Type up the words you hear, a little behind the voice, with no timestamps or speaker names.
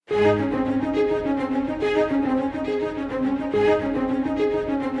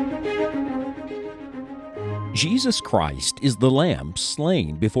Jesus Christ is the Lamb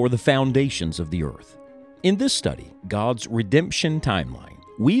slain before the foundations of the earth. In this study, God's redemption timeline,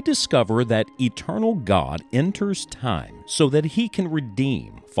 we discover that eternal God enters time so that He can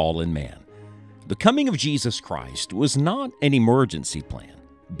redeem fallen man. The coming of Jesus Christ was not an emergency plan,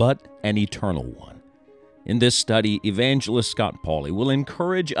 but an eternal one. In this study, Evangelist Scott Pauley will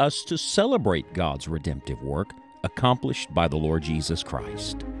encourage us to celebrate God's redemptive work accomplished by the Lord Jesus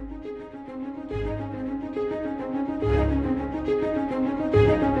Christ.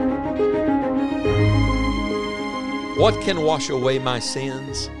 What can wash away my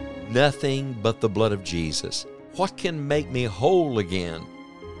sins? Nothing but the blood of Jesus. What can make me whole again?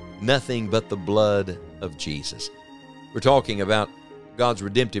 Nothing but the blood of Jesus. We're talking about God's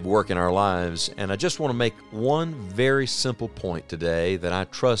redemptive work in our lives, and I just want to make one very simple point today that I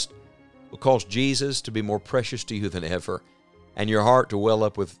trust will cause Jesus to be more precious to you than ever, and your heart to well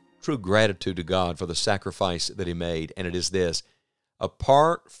up with true gratitude to God for the sacrifice that He made, and it is this: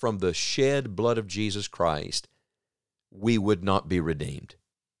 apart from the shed blood of Jesus Christ, we would not be redeemed.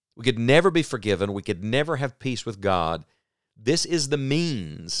 We could never be forgiven. We could never have peace with God. This is the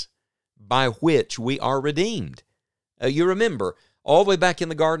means by which we are redeemed. You remember, all the way back in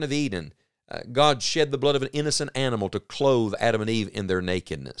the Garden of Eden, God shed the blood of an innocent animal to clothe Adam and Eve in their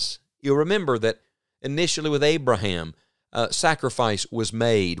nakedness. You'll remember that initially with Abraham, sacrifice was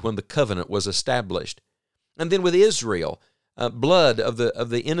made when the covenant was established. And then with Israel, blood of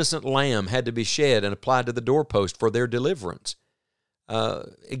the innocent lamb had to be shed and applied to the doorpost for their deliverance.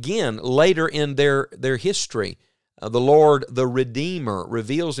 Again, later in their history, the Lord, the Redeemer,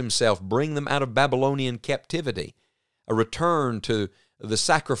 reveals Himself, bring them out of Babylonian captivity, a return to the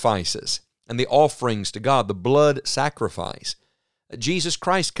sacrifices and the offerings to God, the blood sacrifice. Jesus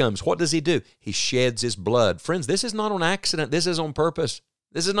Christ comes. What does He do? He sheds His blood. Friends, this is not on accident. This is on purpose.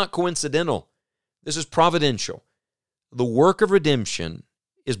 This is not coincidental. This is providential. The work of redemption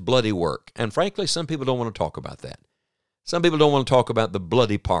is bloody work. And frankly, some people don't want to talk about that. Some people don't want to talk about the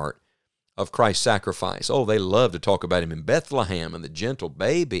bloody part of Christ's sacrifice. Oh, they love to talk about Him in Bethlehem and the gentle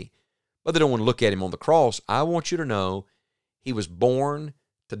baby, but they don't want to look at Him on the cross. I want you to know He was born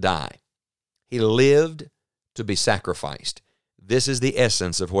to die. He lived to be sacrificed. This is the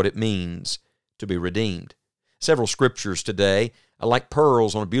essence of what it means to be redeemed. Several scriptures today are like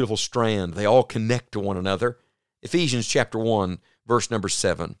pearls on a beautiful strand. They all connect to one another. Ephesians chapter 1, verse number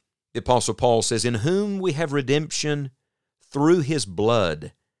 7. The Apostle Paul says, "In whom we have redemption through His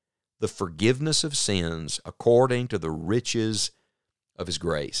blood, the forgiveness of sins according to the riches of His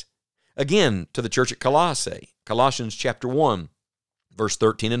grace." Again, to the church at Colossae, Colossians chapter 1, verse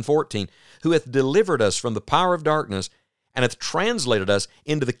 13 and 14, "Who hath delivered us from the power of darkness, and hath translated us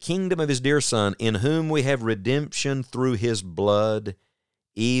into the kingdom of His dear Son, in whom we have redemption through His blood,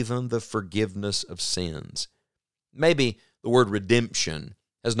 even the forgiveness of sins." Maybe the word redemption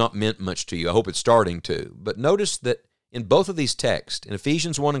has not meant much to you. I hope it's starting to. But notice that in both of these texts, in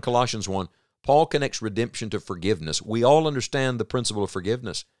Ephesians 1 and Colossians 1, Paul connects redemption to forgiveness. We all understand the principle of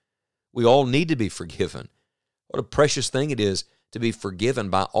forgiveness. We all need to be forgiven. What a precious thing it is to be forgiven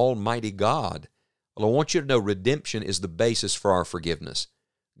by Almighty God. Well, I want you to know redemption is the basis for our forgiveness.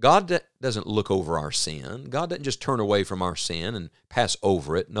 God doesn't look over our sin. God doesn't just turn away from our sin and pass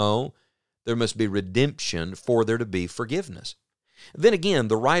over it. No, there must be redemption for there to be forgiveness. Then again,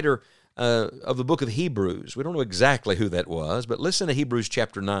 the writer of the book of Hebrews, we don't know exactly who that was, but listen to Hebrews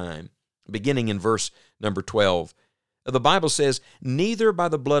chapter 9, beginning in verse number 12. The Bible says, "Neither by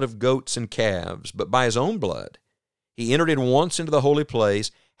the blood of goats and calves, but by His own blood, He entered in once into the holy place,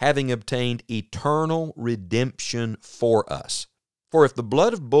 having obtained eternal redemption for us. For if the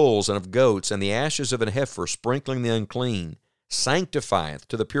blood of bulls and of goats and the ashes of an heifer sprinkling the unclean sanctifieth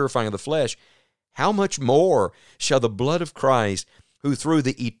to the purifying of the flesh, how much more shall the blood of Christ, who through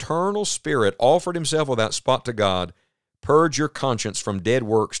the eternal Spirit offered Himself without spot to God, purge your conscience from dead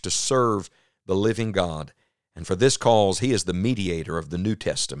works to serve the living God? And for this cause He is the mediator of the New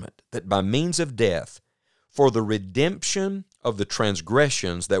Testament, that by means of death, for the redemption of the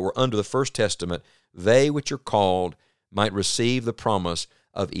transgressions that were under the first testament, they which are called might receive the promise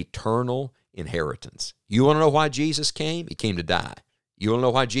of eternal inheritance." You want to know why Jesus came? He came to die. You want to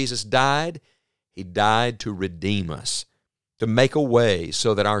know why Jesus died? He died to redeem us, to make a way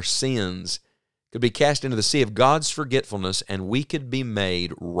so that our sins could be cast into the sea of God's forgetfulness and we could be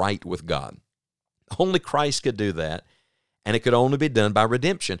made right with God. Only Christ could do that, and it could only be done by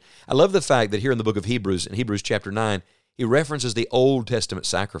redemption. I love the fact that here in the book of Hebrews, in Hebrews chapter 9, he references the Old Testament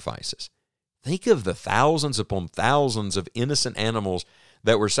sacrifices. Think of the thousands upon thousands of innocent animals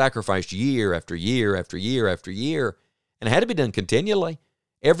that were sacrificed year after year after year after year, and it had to be done continually.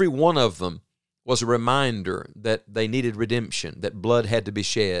 Every one of them was a reminder that they needed redemption, that blood had to be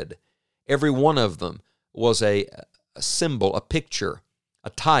shed. Every one of them was a symbol, a picture, a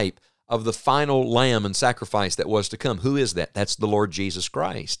type of the final lamb and sacrifice that was to come. Who is that? That's the Lord Jesus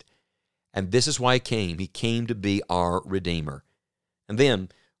Christ. And this is why He came. He came to be our Redeemer. And then,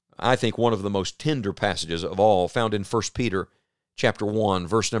 I think one of the most tender passages of all, found in 1 Peter chapter 1,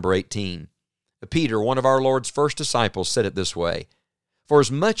 verse number 18. Peter, one of our Lord's first disciples, said it this way, "For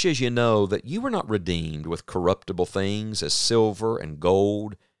as much as you know that you were not redeemed with corruptible things as silver and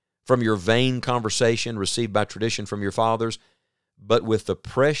gold from your vain conversation received by tradition from your fathers, but with the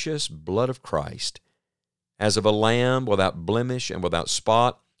precious blood of Christ, as of a lamb without blemish and without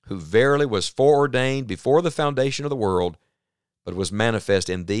spot, who verily was foreordained before the foundation of the world, but was manifest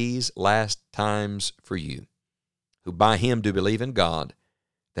in these last times for you, who by Him do believe in God,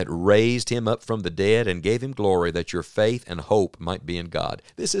 that raised Him up from the dead and gave Him glory, that your faith and hope might be in God."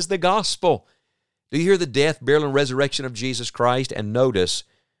 This is the gospel. Do you hear the death, burial, and resurrection of Jesus Christ? And notice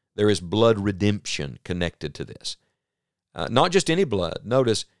there is blood redemption connected to this. Not just any blood.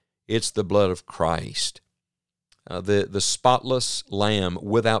 Notice it's the blood of Christ. The spotless lamb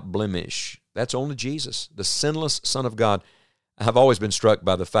without blemish. That's only Jesus, the sinless Son of God. I've always been struck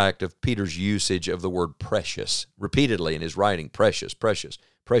by the fact of Peter's usage of the word precious repeatedly in his writing. Precious, precious,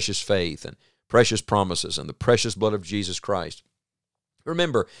 precious faith and precious promises and the precious blood of Jesus Christ.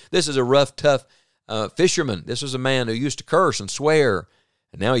 Remember, this is a rough, tough fisherman. This was a man who used to curse and swear,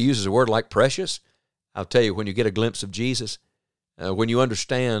 and now he uses a word like precious. I'll tell you, when you get a glimpse of Jesus, when you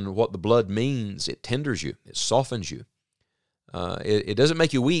understand what the blood means, it tenders you, it softens you. It doesn't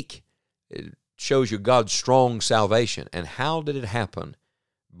make you weak. It shows you God's strong salvation. And how did it happen?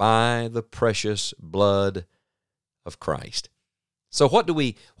 By the precious blood of Christ. So what do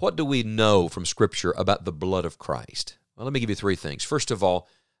we know from Scripture about the blood of Christ? Well, let me give you three things. First of all,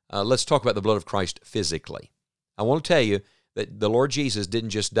 let's talk about the blood of Christ physically. I want to tell you that the Lord Jesus didn't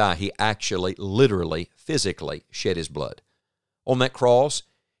just die. He actually, literally, physically shed His blood. On that cross,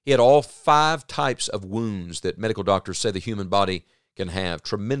 He had all 5 types of wounds that medical doctors say the human body can have.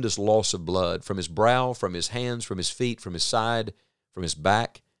 Tremendous loss of blood from His brow, from His hands, from His feet, from His side, from His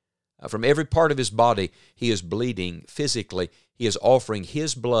back. From every part of His body, He is bleeding physically. He is offering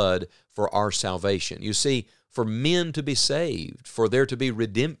His blood for our salvation. You see, for men to be saved, for there to be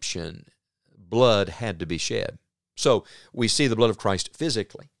redemption, blood had to be shed. So we see the blood of Christ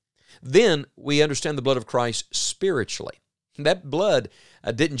physically. Then we understand the blood of Christ spiritually. That blood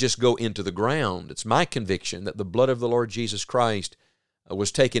didn't just go into the ground. It's my conviction that the blood of the Lord Jesus Christ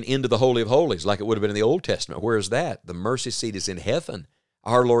was taken into the Holy of Holies like it would have been in the Old Testament. Where is that? The mercy seat is in heaven.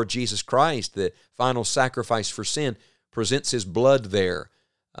 Our Lord Jesus Christ, the final sacrifice for sin, presents His blood there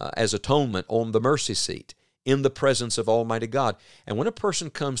as atonement on the mercy seat in the presence of Almighty God. And when a person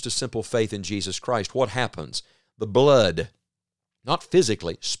comes to simple faith in Jesus Christ, what happens? The blood, not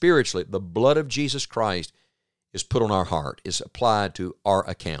physically, spiritually, the blood of Jesus Christ is put on our heart, is applied to our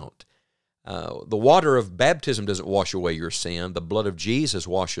account. The water of baptism doesn't wash away your sin. The blood of Jesus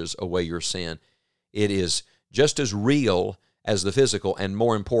washes away your sin. It is just as real as the physical, and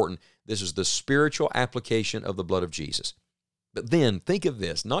more important, this is the spiritual application of the blood of Jesus. But then, think of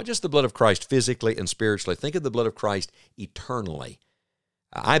this, not just the blood of Christ physically and spiritually, think of the blood of Christ eternally.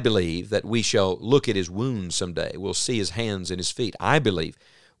 I believe that we shall look at His wounds someday. We'll see His hands and His feet. I believe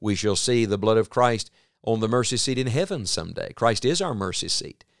we shall see the blood of Christ on the mercy seat in heaven someday. Christ is our mercy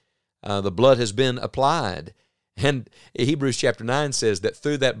seat. The blood has been applied. And Hebrews chapter 9 says that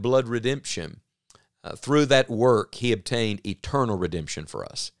through that blood redemption, through that work, He obtained eternal redemption for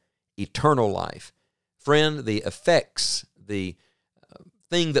us, eternal life. Friend, the effects, the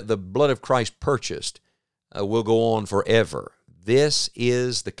thing that the blood of Christ purchased will go on forever. This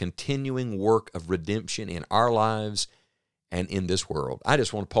is the continuing work of redemption in our lives and in this world. I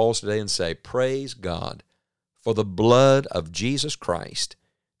just want to pause today and say, praise God for the blood of Jesus Christ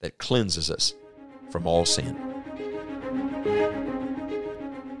that cleanses us from all sin.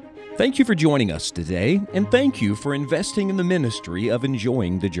 Thank you for joining us today, and thank you for investing in the ministry of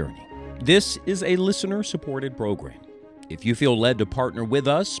Enjoying the Journey. This is a listener-supported program. If you feel led to partner with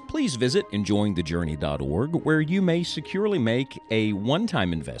us, please visit enjoyingthejourney.org, where you may securely make a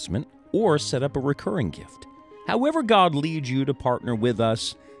one-time investment or set up a recurring gift. However God leads you to partner with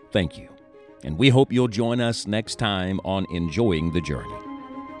us, thank you. And we hope you'll join us next time on Enjoying the Journey.